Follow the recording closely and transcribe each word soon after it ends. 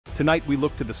Tonight we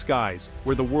look to the skies,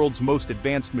 where the world's most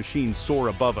advanced machines soar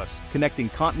above us, connecting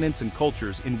continents and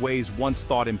cultures in ways once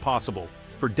thought impossible.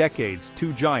 For decades,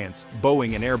 two giants,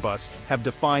 Boeing and Airbus, have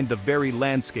defined the very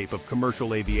landscape of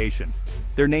commercial aviation.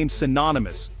 Their names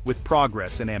synonymous with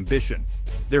progress and ambition.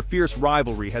 Their fierce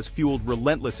rivalry has fueled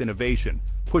relentless innovation,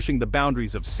 pushing the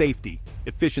boundaries of safety,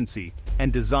 efficiency,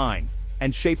 and design,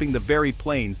 and shaping the very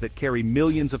planes that carry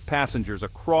millions of passengers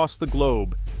across the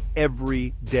globe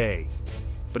every day.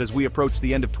 But as we approach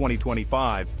the end of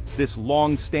 2025, this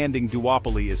long-standing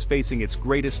duopoly is facing its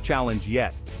greatest challenge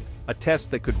yet, a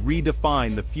test that could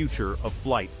redefine the future of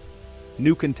flight.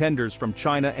 New contenders from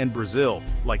China and Brazil,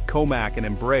 like Comac and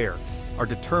Embraer, are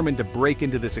determined to break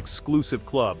into this exclusive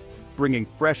club, bringing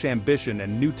fresh ambition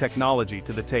and new technology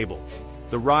to the table.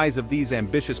 The rise of these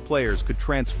ambitious players could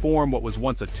transform what was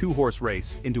once a two-horse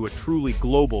race into a truly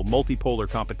global multipolar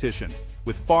competition,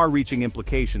 with far-reaching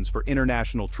implications for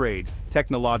international trade,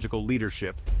 technological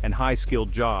leadership, and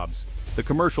high-skilled jobs. The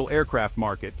commercial aircraft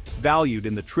market, valued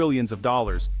in the trillions of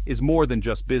dollars, is more than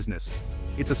just business.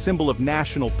 It's a symbol of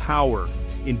national power,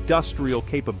 industrial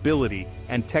capability,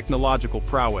 and technological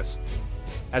prowess.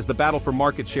 As the battle for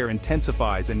market share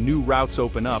intensifies and new routes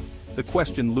open up, the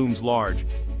question looms large.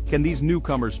 Can these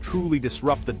newcomers truly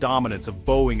disrupt the dominance of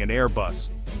Boeing and Airbus?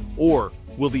 Or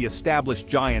will the established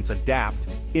giants adapt,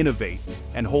 innovate,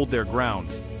 and hold their ground?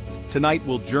 Tonight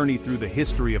we'll journey through the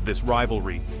history of this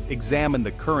rivalry, examine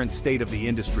the current state of the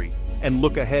industry, and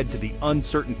look ahead to the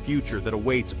uncertain future that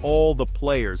awaits all the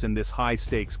players in this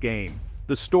high-stakes game.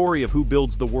 The story of who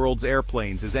builds the world's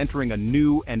airplanes is entering a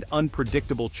new and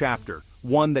unpredictable chapter,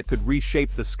 one that could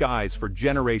reshape the skies for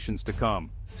generations to come.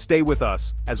 Stay with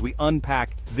us as we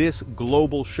unpack this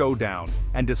global showdown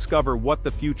and discover what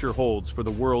the future holds for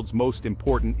the world's most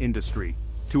important industry.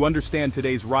 To understand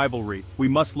today's rivalry, we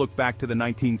must look back to the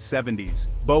 1970s.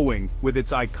 Boeing, with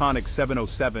its iconic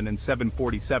 707 and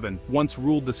 747, once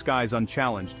ruled the skies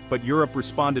unchallenged, but Europe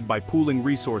responded by pooling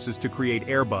resources to create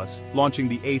Airbus, launching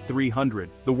the A300,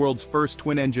 the world's first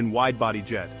twin-engine wide-body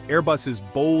jet. Airbus's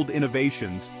bold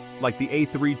innovations, like the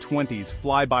A320's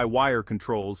fly-by-wire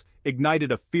controls,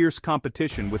 ignited a fierce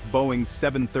competition with Boeing's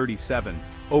 737.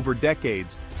 Over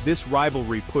decades, this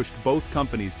rivalry pushed both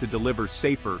companies to deliver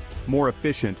safer, more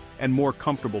efficient, and more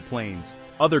comfortable planes.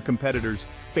 Other competitors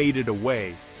faded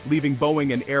away, leaving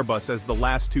Boeing and Airbus as the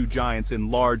last two giants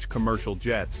in large commercial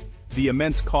jets. The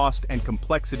immense cost and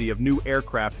complexity of new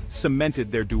aircraft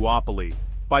cemented their duopoly.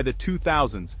 By the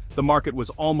 2000s, the market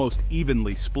was almost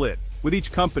evenly split, with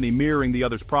each company mirroring the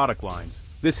other's product lines.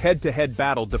 This head-to-head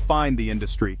battle defined the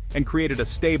industry and created a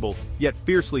stable, yet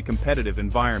fiercely competitive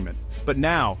environment. But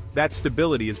now, that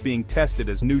stability is being tested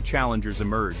as new challengers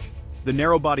emerge. The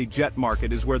narrow-body jet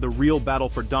market is where the real battle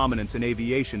for dominance in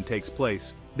aviation takes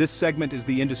place. This segment is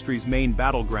the industry's main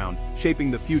battleground, shaping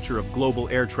the future of global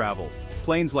air travel.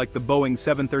 Planes like the Boeing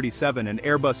 737 and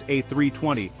Airbus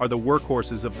A320 are the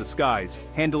workhorses of the skies,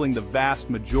 handling the vast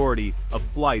majority of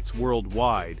flights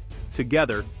worldwide.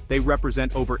 Together, they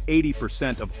represent over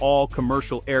 80% of all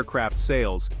commercial aircraft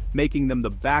sales, making them the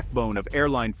backbone of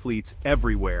airline fleets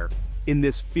everywhere. In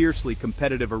this fiercely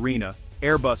competitive arena,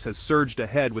 Airbus has surged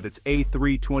ahead with its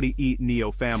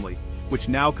A320neo family, which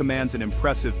now commands an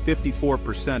impressive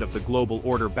 54% of the global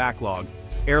order backlog.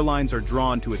 Airlines are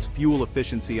drawn to its fuel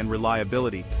efficiency and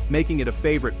reliability, making it a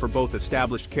favorite for both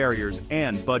established carriers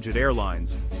and budget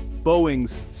airlines.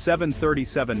 Boeing's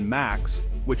 737 MAX,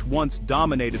 which once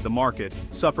dominated the market,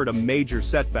 suffered a major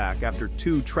setback after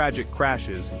two tragic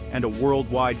crashes and a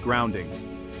worldwide grounding.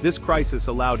 This crisis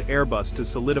allowed Airbus to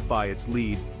solidify its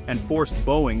lead and forced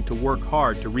Boeing to work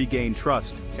hard to regain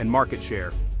trust and market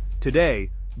share. Today,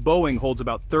 Boeing holds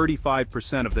about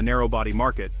 35% of the narrow-body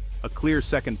market, a clear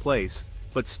second place,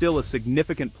 but still a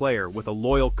significant player with a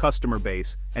loyal customer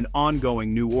base and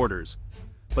ongoing new orders.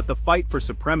 But the fight for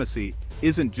supremacy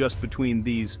isn't just between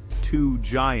these two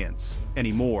giants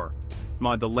anymore.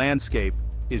 The landscape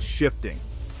is shifting.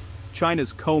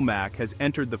 China's Comac has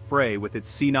entered the fray with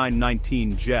its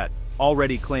C919 jet,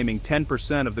 already claiming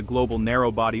 10% of the global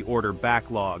narrow-body order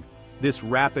backlog. This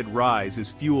rapid rise is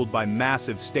fueled by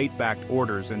massive state-backed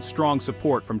orders and strong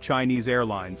support from Chinese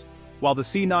airlines. While the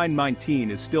C919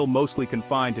 is still mostly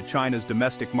confined to China's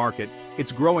domestic market,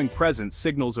 its growing presence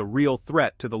signals a real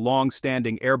threat to the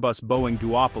long-standing Airbus-Boeing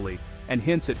duopoly and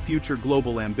hints at future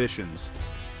global ambitions.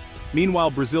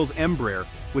 Meanwhile, Brazil's Embraer,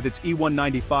 with its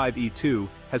E195-E2,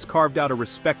 has carved out a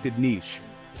respected niche.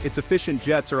 Its efficient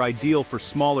jets are ideal for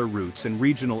smaller routes and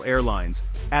regional airlines,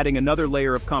 adding another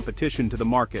layer of competition to the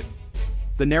market.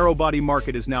 The narrow-body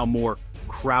market is now more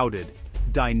crowded,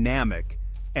 dynamic,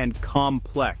 and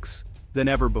complex than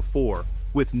ever before,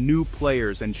 with new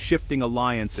players and shifting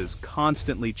alliances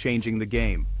constantly changing the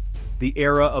game. The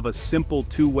era of a simple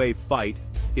two-way fight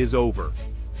is over.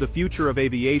 The future of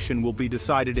aviation will be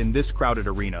decided in this crowded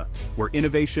arena, where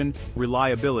innovation,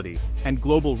 reliability, and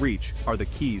global reach are the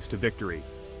keys to victory.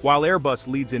 While Airbus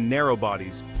leads in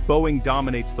narrow-bodies, Boeing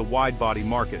dominates the wide-body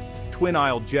market,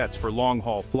 twin-aisle jets for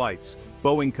long-haul flights.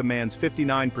 Boeing commands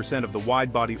 59% of the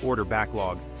wide-body order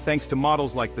backlog, thanks to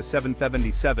models like the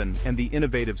 777 and the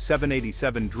innovative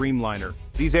 787 Dreamliner.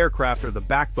 These aircraft are the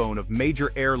backbone of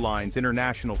major airlines'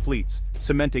 international fleets,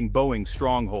 cementing Boeing's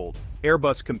stronghold.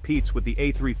 Airbus competes with the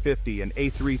A350 and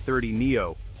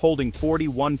A330neo, holding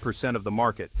 41% of the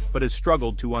market, but has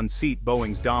struggled to unseat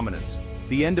Boeing's dominance.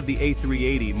 The end of the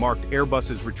A380 marked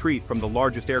Airbus's retreat from the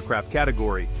largest aircraft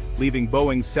category, leaving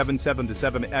Boeing's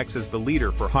 777X as the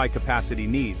leader for high-capacity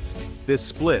needs. This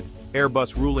split,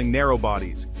 Airbus ruling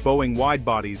narrow-bodies, Boeing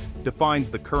wide-bodies, defines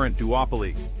the current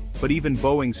duopoly. But even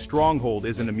Boeing's stronghold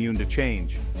isn't immune to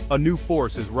change. A new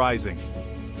force is rising.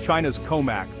 China's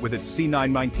COMAC, with its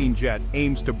C919 jet,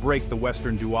 aims to break the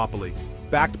Western duopoly.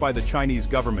 Backed by the Chinese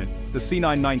government, the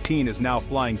C919 is now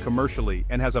flying commercially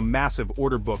and has a massive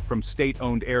order book from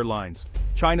state-owned airlines.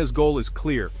 China's goal is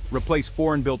clear: replace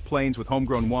foreign-built planes with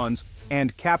homegrown ones,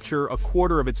 and capture a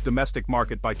quarter of its domestic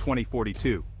market by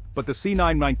 2042. But the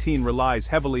C919 relies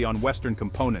heavily on Western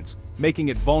components, making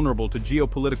it vulnerable to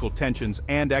geopolitical tensions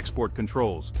and export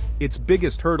controls. Its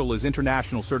biggest hurdle is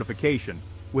international certification.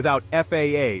 Without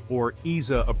FAA or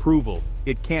EASA approval,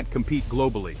 it can't compete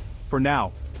globally. For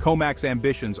now, COMAC's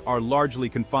ambitions are largely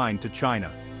confined to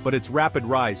China, but its rapid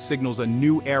rise signals a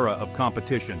new era of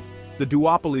competition. The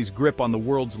duopoly's grip on the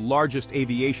world's largest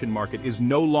aviation market is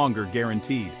no longer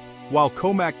guaranteed. While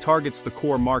COMAC targets the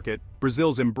core market,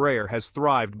 Brazil's Embraer has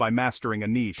thrived by mastering a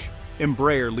niche.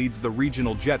 Embraer leads the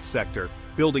regional jet sector,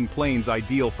 building planes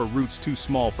ideal for routes too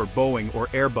small for Boeing or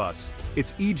Airbus.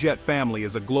 Its E-Jet family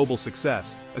is a global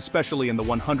success, especially in the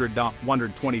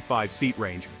 100-125 seat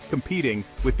range, competing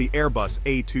with the Airbus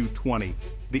A220.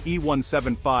 The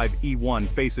E175-E1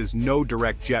 faces no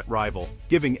direct jet rival,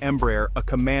 giving Embraer a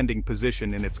commanding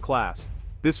position in its class.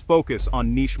 This focus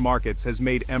on niche markets has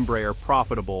made Embraer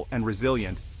profitable and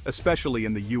resilient, especially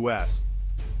in the US.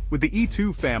 With the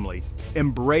E2 family,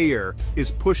 Embraer is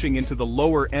pushing into the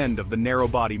lower end of the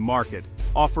narrow-body market,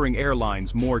 offering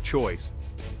airlines more choice.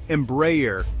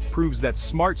 Embraer proves that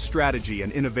smart strategy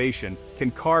and innovation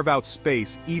can carve out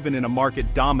space even in a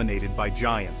market dominated by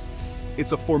giants.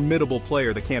 It's a formidable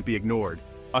player that can't be ignored.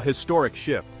 A historic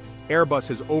shift. Airbus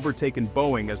has overtaken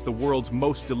Boeing as the world's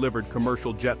most delivered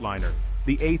commercial jetliner.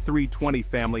 The A320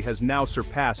 family has now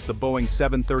surpassed the Boeing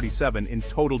 737 in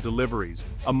total deliveries,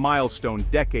 a milestone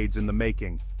decades in the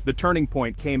making. The turning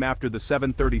point came after the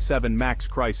 737 MAX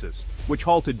crisis, which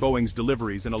halted Boeing's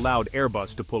deliveries and allowed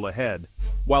Airbus to pull ahead.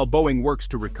 While Boeing works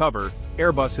to recover,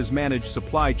 Airbus has managed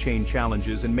supply chain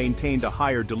challenges and maintained a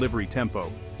higher delivery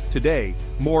tempo. Today,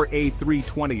 more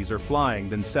A320s are flying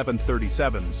than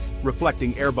 737s,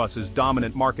 reflecting Airbus's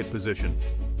dominant market position.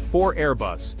 For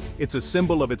Airbus, it's a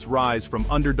symbol of its rise from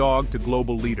underdog to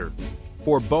global leader.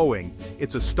 For Boeing,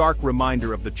 it's a stark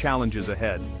reminder of the challenges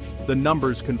ahead. The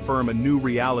numbers confirm a new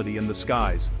reality in the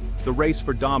skies. The race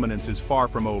for dominance is far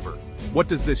from over. What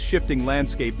does this shifting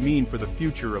landscape mean for the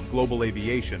future of global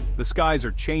aviation? The skies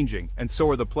are changing, and so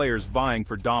are the players vying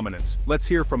for dominance. Let's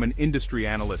hear from an industry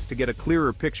analyst to get a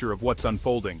clearer picture of what's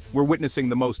unfolding. We're witnessing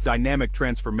the most dynamic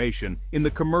transformation in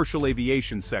the commercial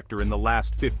aviation sector in the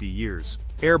last 50 years.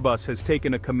 Airbus has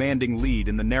taken a commanding lead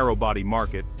in the narrow-body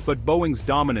market, but Boeing's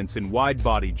dominance in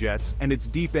wide-body jets and its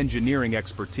deep engineering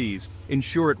expertise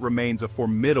ensure it remains a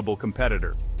formidable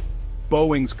competitor.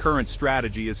 Boeing's current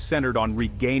strategy is centered on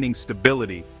regaining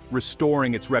stability,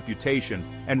 restoring its reputation,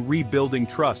 and rebuilding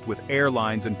trust with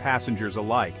airlines and passengers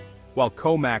alike, while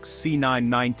COMAC's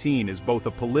C919 is both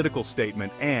a political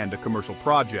statement and a commercial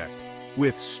project,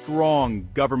 with strong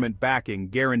government backing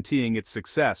guaranteeing its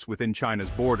success within China's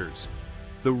borders.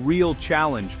 The real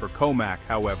challenge for COMAC,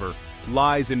 however,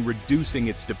 lies in reducing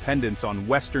its dependence on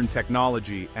Western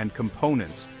technology and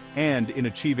components, and in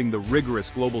achieving the rigorous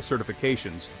global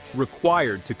certifications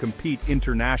required to compete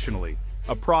internationally,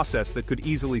 a process that could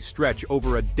easily stretch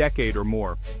over a decade or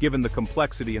more, given the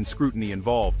complexity and scrutiny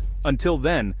involved. Until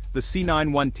then, the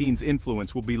C919's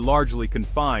influence will be largely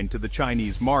confined to the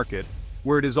Chinese market,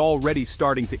 where it is already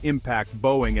starting to impact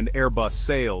Boeing and Airbus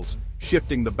sales,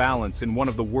 shifting the balance in one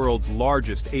of the world's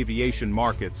largest aviation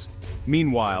markets.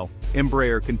 Meanwhile,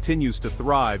 Embraer continues to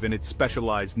thrive in its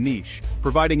specialized niche,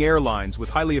 providing airlines with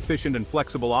highly efficient and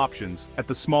flexible options at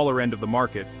the smaller end of the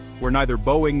market, where neither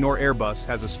Boeing nor Airbus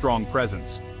has a strong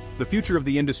presence. The future of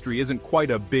the industry isn't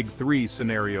quite a big three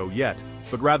scenario yet,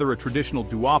 but rather a traditional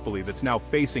duopoly that's now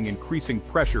facing increasing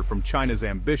pressure from China's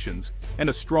ambitions and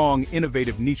a strong,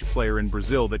 innovative niche player in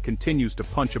Brazil that continues to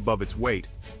punch above its weight.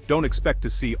 Don't expect to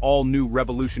see all new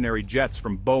revolutionary jets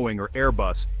from Boeing or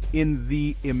Airbus in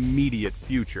the immediate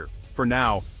future. For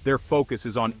now, their focus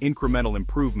is on incremental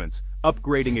improvements,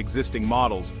 upgrading existing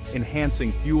models,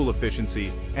 enhancing fuel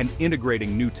efficiency, and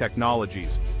integrating new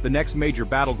technologies. The next major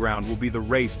battleground will be the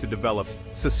race to develop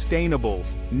sustainable,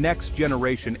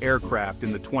 next-generation aircraft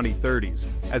in the 2030s,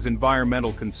 as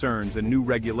environmental concerns and new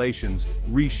regulations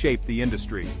reshape the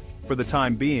industry. For the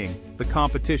time being, the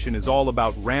competition is all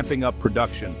about ramping up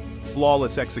production,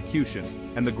 flawless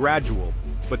execution, and the gradual,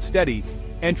 but steady,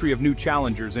 entry of new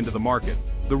challengers into the market.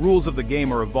 The rules of the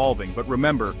game are evolving, but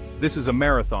remember, this is a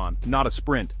marathon, not a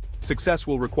sprint. Success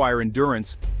will require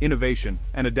endurance, innovation,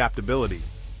 and adaptability.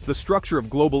 The structure of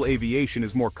global aviation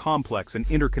is more complex and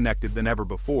interconnected than ever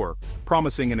before,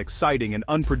 promising an exciting and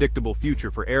unpredictable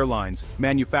future for airlines,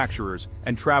 manufacturers,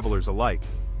 and travelers alike.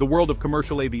 The world of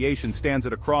commercial aviation stands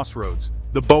at a crossroads.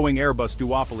 The Boeing-Airbus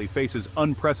duopoly faces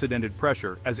unprecedented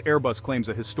pressure as Airbus claims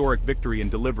a historic victory in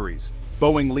deliveries.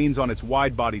 Boeing leans on its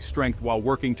wide-body strength while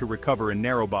working to recover in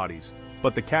narrow bodies.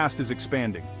 But the cast is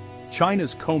expanding.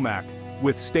 China's COMAC,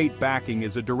 with state backing,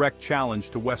 is a direct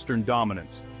challenge to Western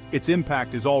dominance. Its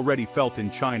impact is already felt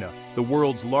in China, the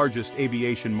world's largest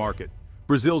aviation market.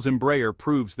 Brazil's Embraer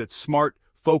proves that smart,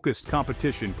 focused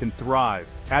competition can thrive,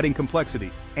 adding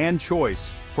complexity and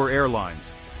choice for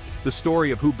airlines. The story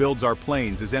of who builds our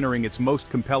planes is entering its most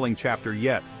compelling chapter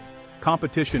yet.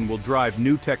 Competition will drive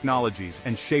new technologies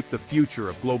and shape the future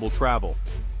of global travel.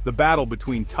 The battle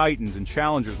between titans and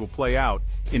challengers will play out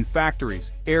in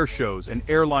factories, air shows, and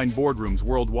airline boardrooms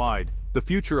worldwide. The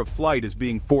future of flight is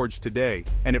being forged today,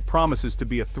 and it promises to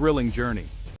be a thrilling journey.